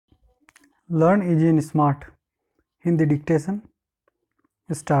Learn easy and smart Hindi dictation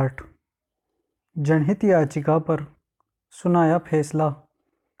start. जनहित याचिका पर सुनाया फैसला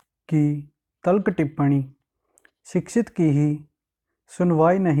की तल्ख टिप्पणी। शिक्षित की ही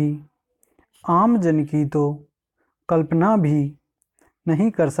सुनवाई नहीं, आम जन की तो कल्पना भी नहीं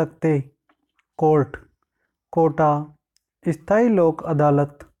कर सकते। कोर्ट कोटा स्थायी लोक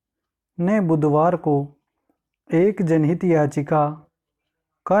अदालत ने बुधवार को एक जनहित याचिका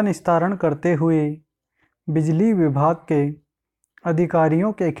का निस्तारण करते हुए बिजली विभाग के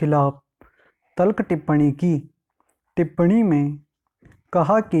अधिकारियों के खिलाफ तल्ख टिप्पणी की। टिप्पणी में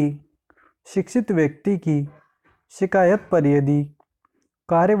कहा कि शिक्षित व्यक्ति की शिकायत पर यदि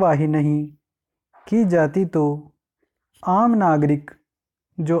कार्यवाही नहीं की जाती तो आम नागरिक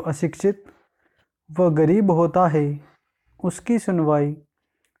जो अशिक्षित व गरीब होता है उसकी सुनवाई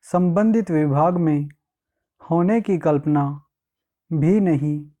संबंधित विभाग में होने की कल्पना भी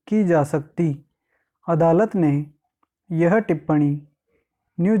नहीं की जा सकती। अदालत ने यह टिप्पणी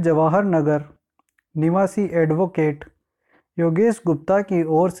न्यू जवाहर नगर निवासी एडवोकेट योगेश गुप्ता की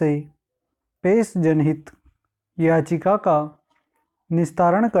ओर से पेश जनहित याचिका का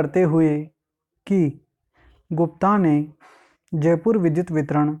निस्तारण करते हुए की। गुप्ता ने जयपुर विद्युत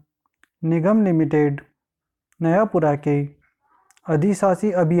वितरण निगम लिमिटेड नयापुरा के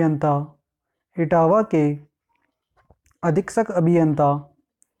अधिशासी अभियंता इटावा के अधीक्षक अभियंता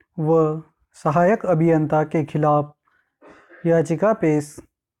व सहायक अभियंता के खिलाफ याचिका पेश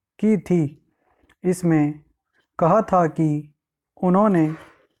की थी। इसमें कहा था कि उन्होंने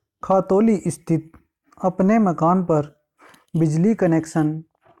खातौली स्थित अपने मकान पर बिजली कनेक्शन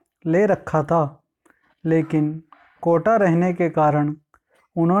ले रखा था, लेकिन कोटा रहने के कारण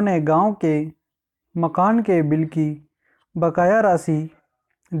उन्होंने गांव के मकान के बिल की बकाया राशि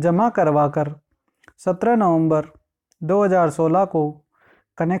जमा करवाकर 17 नवंबर 2016 को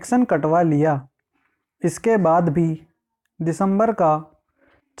कनेक्शन कटवा लिया। इसके बाद भी दिसंबर का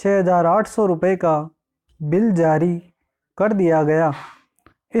 6,800 रुपये का बिल जारी कर दिया गया।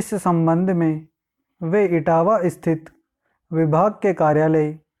 इस संबंध में वे इटावा स्थित विभाग के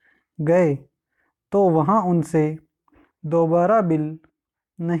कार्यालय गए तो वहां उनसे दोबारा बिल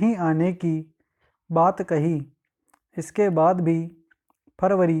नहीं आने की बात कही। इसके बाद भी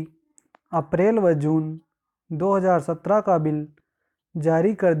फरवरी, अप्रैल व जून 2017 का बिल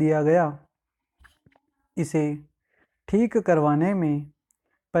जारी कर दिया गया। इसे ठीक करवाने में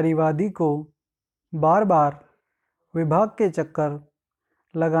परिवादी को बार बार विभाग के चक्कर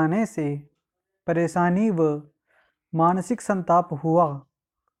लगाने से परेशानी व मानसिक संताप हुआ।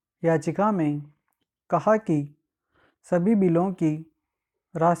 याचिका में कहा कि सभी बिलों की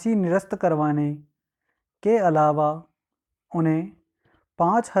राशि निरस्त करवाने के अलावा उन्हें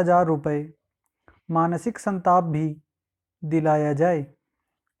 5,000 रुपये मानसिक संताप भी दिलाया जाए।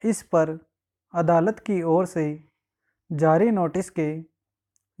 इस पर अदालत की ओर से जारी नोटिस के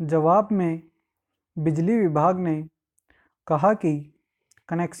जवाब में बिजली विभाग ने कहा कि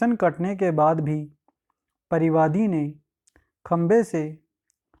कनेक्शन कटने के बाद भी परिवादी ने खंभे से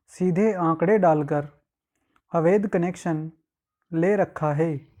सीधे आंकड़े डालकर अवैध कनेक्शन ले रखा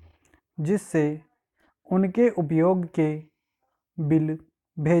है, जिससे उनके उपयोग के बिल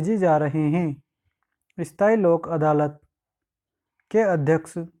भेजे जा रहे हैं। स्थायी लोक अदालत के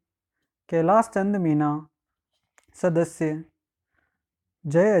अध्यक्ष कैलाश चंद मीना, सदस्य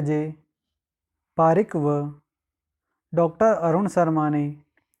जय अजय पारिक व डॉक्टर अरुण शर्मा ने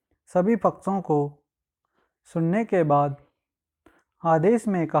सभी पक्षों को सुनने के बाद आदेश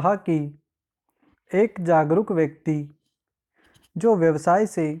में कहा कि एक जागरूक व्यक्ति जो व्यवसाय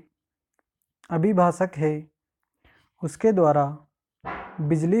से अभिभाषक है उसके द्वारा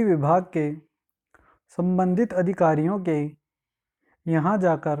बिजली विभाग के संबंधित अधिकारियों के यहाँ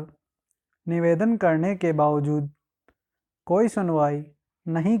जाकर निवेदन करने के बावजूद कोई सुनवाई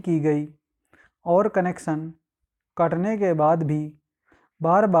नहीं की गई और कनेक्शन कटने के बाद भी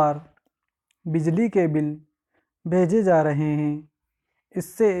बार बार बिजली के बिल भेजे जा रहे हैं।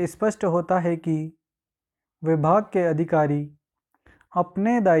 इससे स्पष्ट होता है कि विभाग के अधिकारी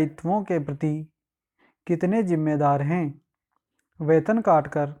अपने दायित्वों के प्रति कितने जिम्मेदार हैं। वेतन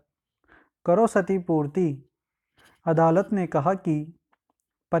काटकर करो क्षतिपूर्ति। अदालत ने कहा कि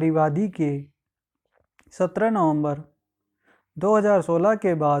परिवादी के 17 नवंबर 2016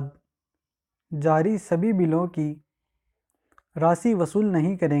 के बाद जारी सभी बिलों की राशि वसूल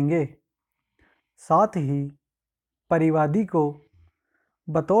नहीं करेंगे। साथ ही परिवादी को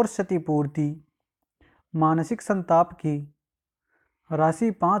बतौर क्षतिपूर्ति मानसिक संताप की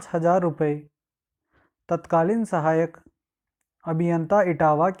राशि 5,000 रुपये तत्कालीन सहायक अभियंता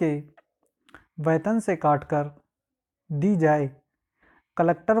इटावा के वेतन से काटकर दी जाए।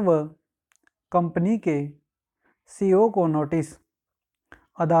 कलेक्टर व कंपनी के सीईओ को नोटिस।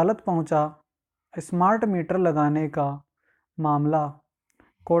 अदालत पहुंचा स्मार्ट मीटर लगाने का मामला।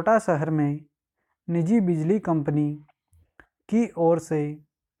 कोटा शहर में निजी बिजली कंपनी की ओर से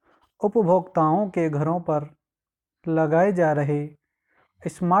उपभोक्ताओं के घरों पर लगाए जा रहे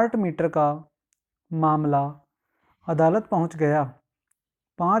स्मार्ट मीटर का मामला अदालत पहुंच गया।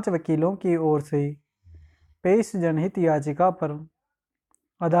 5 वकीलों की ओर से पेश जनहित याचिका पर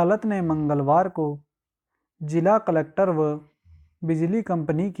अदालत ने मंगलवार को जिला कलेक्टर व बिजली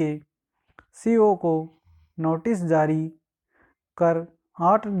कंपनी के सीईओ को नोटिस जारी कर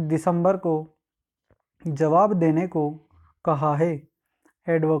 8 दिसंबर को जवाब देने को कहा है।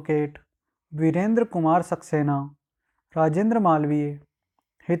 एडवोकेट वीरेंद्र कुमार सक्सेना, राजेंद्र मालवीय,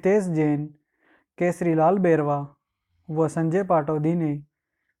 हितेश जैन, केसरीलाल बैरवा व संजय पाटौदी ने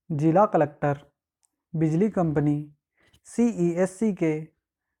जिला कलेक्टर, बिजली कंपनी सीईएससी के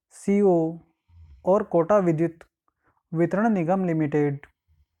सीईओ और कोटा विद्युत वितरण निगम लिमिटेड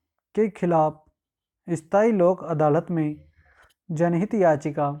के खिलाफ स्थायी लोक अदालत में जनहित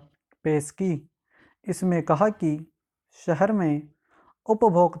याचिका पेश की। इसमें कहा कि शहर में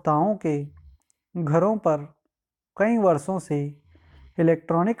उपभोक्ताओं के घरों पर कई वर्षों से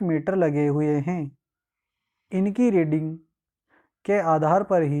इलेक्ट्रॉनिक मीटर लगे हुए हैं। इनकी रीडिंग के आधार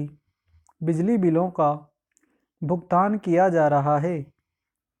पर ही बिजली बिलों का भुगतान किया जा रहा है।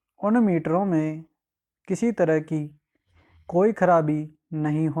 उन मीटरों में किसी तरह की कोई खराबी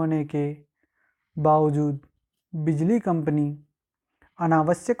नहीं होने के बावजूद बिजली कंपनी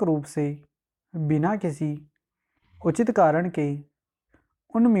अनावश्यक रूप से बिना किसी उचित कारण के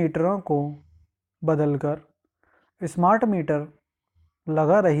उन मीटरों को बदलकर स्मार्ट मीटर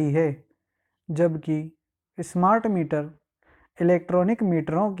लगा रही है, जबकि स्मार्ट मीटर इलेक्ट्रॉनिक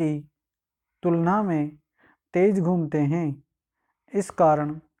मीटरों की तुलना में तेज घूमते हैं। इस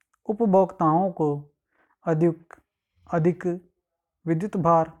कारण उपभोक्ताओं को अधिक विद्युत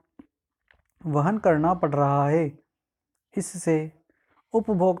भार वहन करना पड़ रहा है। इससे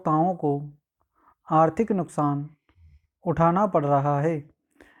उपभोक्ताओं को आर्थिक नुकसान उठाना पड़ रहा है।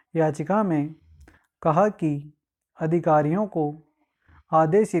 याचिका में कहा कि अधिकारियों को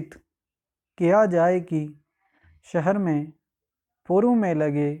आदेशित किया जाए कि शहर में पूर्व में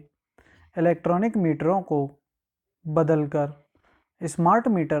लगे इलेक्ट्रॉनिक मीटरों को बदलकर स्मार्ट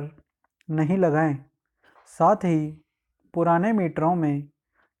मीटर नहीं लगाएं। साथ ही पुराने मीटरों में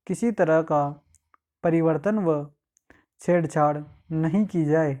किसी तरह का परिवर्तन व छेड़छाड़ नहीं की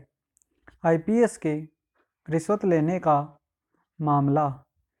जाए। आईपीएस के रिश्वत लेने का मामला।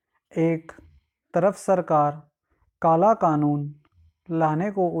 एक तरफ सरकार काला कानून लाने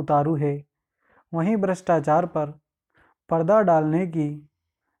को उतारू है, वहीं भ्रष्टाचार पर पर्दा डालने की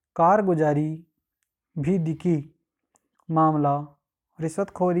कारगुजारी भी दिखी। मामला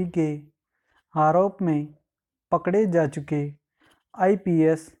रिश्वतखोरी के आरोप में पकड़े जा चुके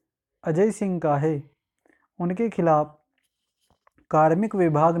आईपीएस अजय सिंह का है। उनके खिलाफ कार्मिक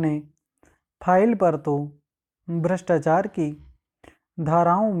विभाग ने फाइल पर तो भ्रष्टाचार की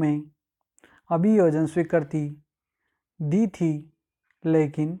धाराओं में अभियोजन स्वीकृति दी थी,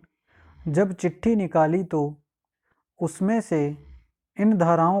 लेकिन जब चिट्ठी निकाली तो उसमें से इन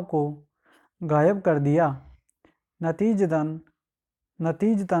धाराओं को गायब कर दिया।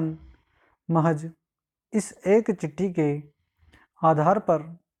 नतीजतन महज इस एक चिट्ठी के आधार पर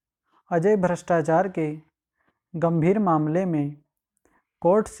अजय भ्रष्टाचार के गंभीर मामले में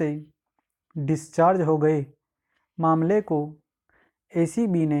कोर्ट से डिस्चार्ज हो गए। मामले को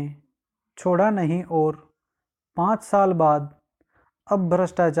एसीबी ने छोड़ा नहीं और 5 साल बाद अब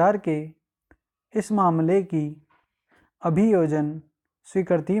भ्रष्टाचार के इस मामले की अभियोजन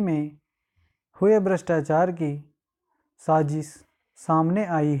स्वीकृति में हुए भ्रष्टाचार की साजिश सामने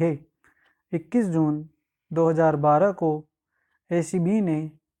आई है। 21 जून 2012 को एसीबी ने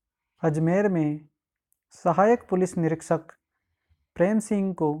अजमेर में सहायक पुलिस निरीक्षक प्रेम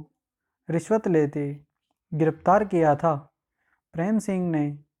सिंह को रिश्वत लेते गिरफ्तार किया था। प्रेम सिंह ने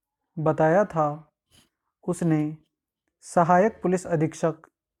बताया था उसने सहायक पुलिस अधीक्षक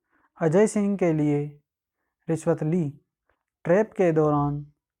अजय सिंह के लिए रिश्वत ली। ट्रैप के दौरान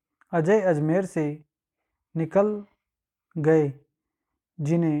अजय अजमेर से निकल गए,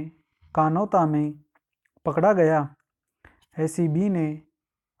 जिन्हें कानोता में पकड़ा गया। एसीबी ने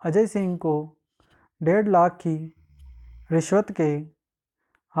अजय सिंह को 1.5 लाख की रिश्वत के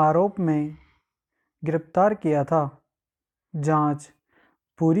आरोप में गिरफ्तार किया था। जांच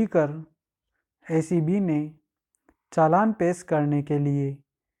पूरी कर एसीबी ने चालान पेश करने के लिए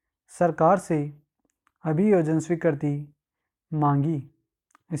सरकार से अभियोजन स्वीकृति मांगी।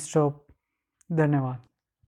 स्टॉप। धन्यवाद।